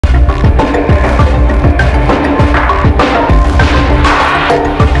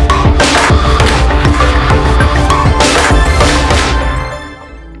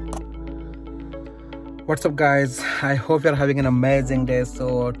What's up guys, I hope you're having an amazing day.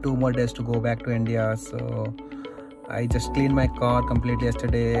 So 2 more days to go back to India. So I just cleaned my car completely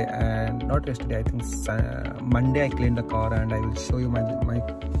yesterday, and not yesterday, I think Monday I cleaned the car, and I will show you my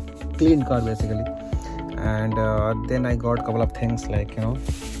clean car basically. And then I got a couple of things like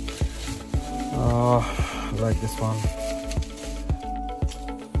like this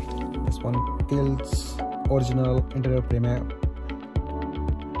one Tilts original interior primer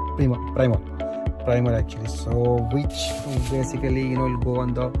actually, so which basically will go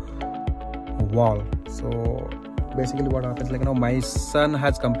on the wall. So basically what happens, like my son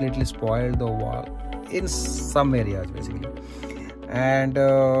has completely spoiled the wall in some areas basically, and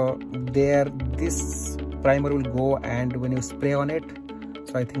this primer will go, and when you spray on it,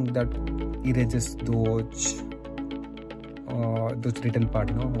 so I think that erases those written part,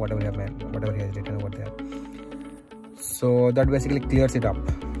 whatever he has written over there. So that basically clears it up.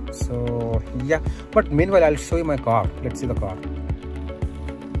 So yeah, but meanwhile I'll show you my car. Let's see the car.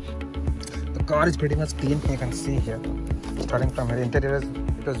 The car is pretty much clean. You can see here, starting from here. Interior,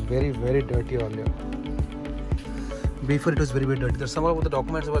 it was very dirty earlier. Before it was very dirty. There's some of the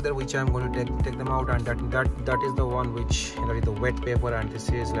documents over there which I'm going to take them out, and that is the one which is the wet paper, and this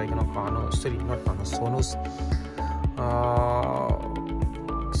is like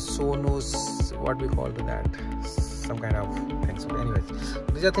Sonos, what we call to that, some kind of things. So anyways,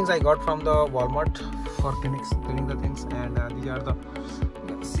 these are things I got from the Walmart for cleaning the things, and these are the, you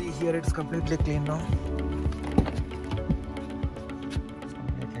can see here it's completely clean now. It's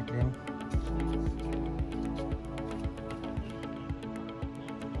completely clean.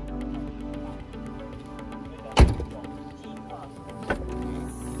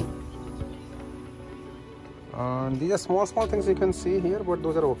 These are small things you can see here, but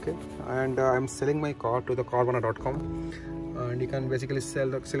those are okay. And I'm selling my car to the Carvana.com, and you can basically sell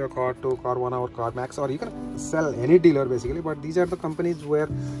your car to Carvana or CarMax, or you can sell any dealer basically. But these are the companies where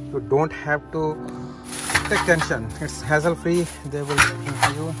you don't have to take tension. It's hassle free. They will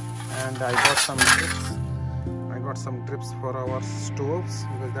give you. And I got some drips. I got some drips for our stoves,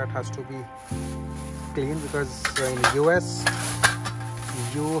 because that has to be clean, because in US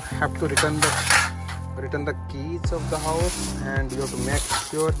you have to return the keys of the house, and you have to make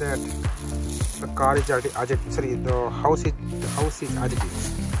sure that the house is adjective.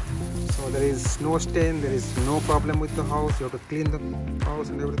 So there is no stain, there is no problem with the house. You have to clean the house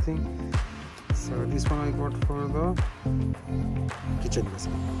and everything. So this one I got for the kitchen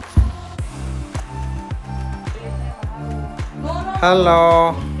basically.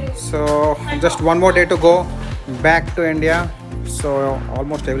 Hello. So just one more day to go back to India. So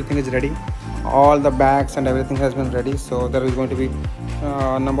almost everything is ready. All the bags and everything has been ready. So there is going to be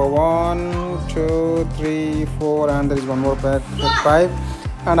number 1, 2, 3, 4, and there is one more bag, 5.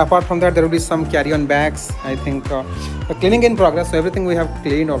 And apart from that, there will be some carry-on bags. I think the cleaning in progress. So everything we have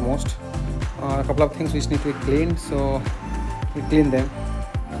cleaned almost. A couple of things which need to be cleaned, so we clean them.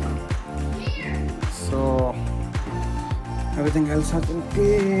 So everything else has been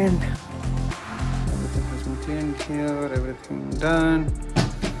cleaned. Everything has been cleaned here. Everything done.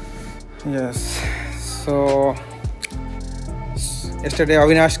 Yes, so yesterday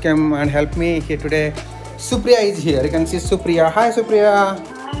Avinash came and helped me. Here today Supriya is here. You can see Supriya. Hi Supriya.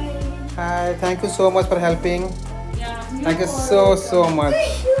 Hi, thank you so much for helping. Yeah, thank you so much.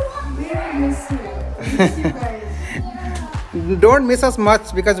 Don't miss us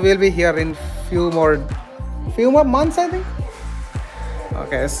much, because we'll be here in few more months, I think.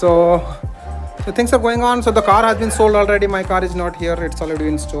 Okay, so things are going on. So the car has been sold already. My car is not here, it's already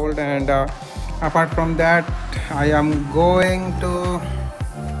installed. And apart from that, I am going to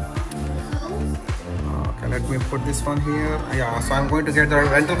let me put this one here. Yeah, so I'm going to get the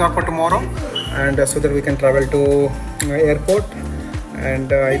rental car for tomorrow, and so that we can travel to airport.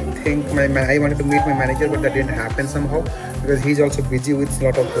 And I think I wanted to meet my manager, but that didn't happen somehow, because he's also busy with a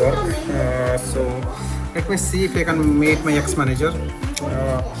lot of work. So let me see if I can meet my ex-manager.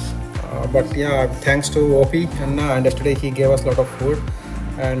 But yeah, thanks to OP and yesterday he gave us a lot of food,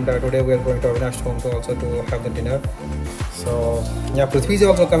 and today we are going to Avinash's home also to have the dinner. So yeah, Prithvi is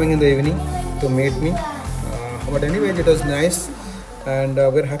also coming in the evening to meet me. But anyway, it was nice, and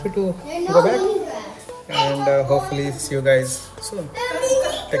we're happy to go back, and hopefully see you guys soon.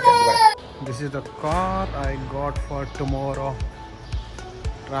 Take care, bye. This is the car I got for tomorrow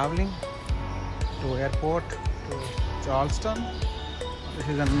traveling to airport to Charleston. This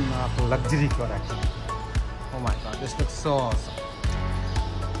is a luxury car actually. Oh my god, this looks so awesome.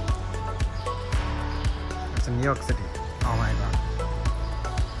 It's in New York City. Oh my god.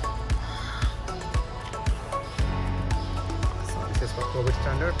 So this is for COVID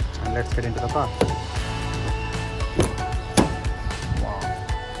standard, and let's get into the car.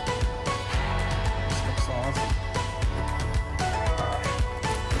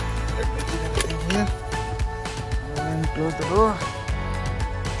 Oh.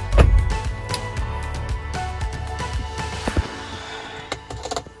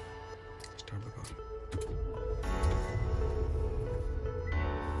 Start the car.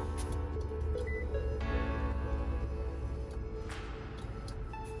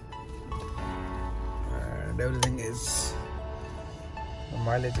 And everything is, the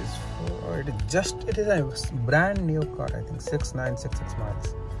mileage is it is a brand new car. I think 6966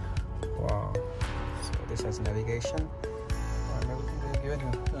 miles. Wow. So this has navigation and everything. They given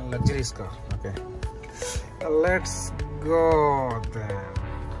you a luxurious car. Okay, let's go then.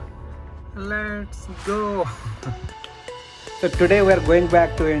 Let's go. So today we are going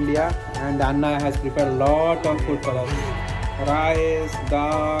back to India, and Anna has prepared a lot of food for us. Rice,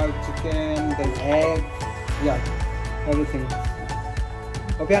 dal, chicken, then egg, yeah, everything.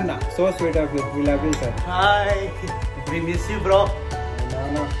 Okay, Anna, so sweet of you. We love you, sir. Hi, we miss you, bro.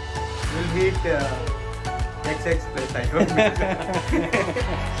 No. We'll meet XX place. I don't know.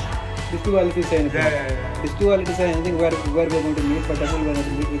 It's too early to say anything. Yeah. It's too early to say anything where we're going to meet, but definitely we're going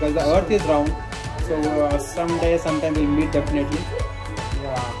to meet because the earth is round. So sometime we'll meet definitely.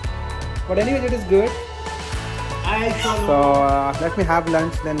 Yeah. But anyways, it is good. So let me have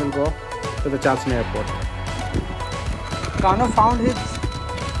lunch, then we'll go to the Charleston airport. Kano found his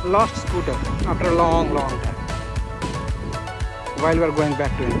lost scooter after a long time while we're going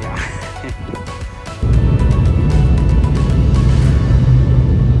back to India.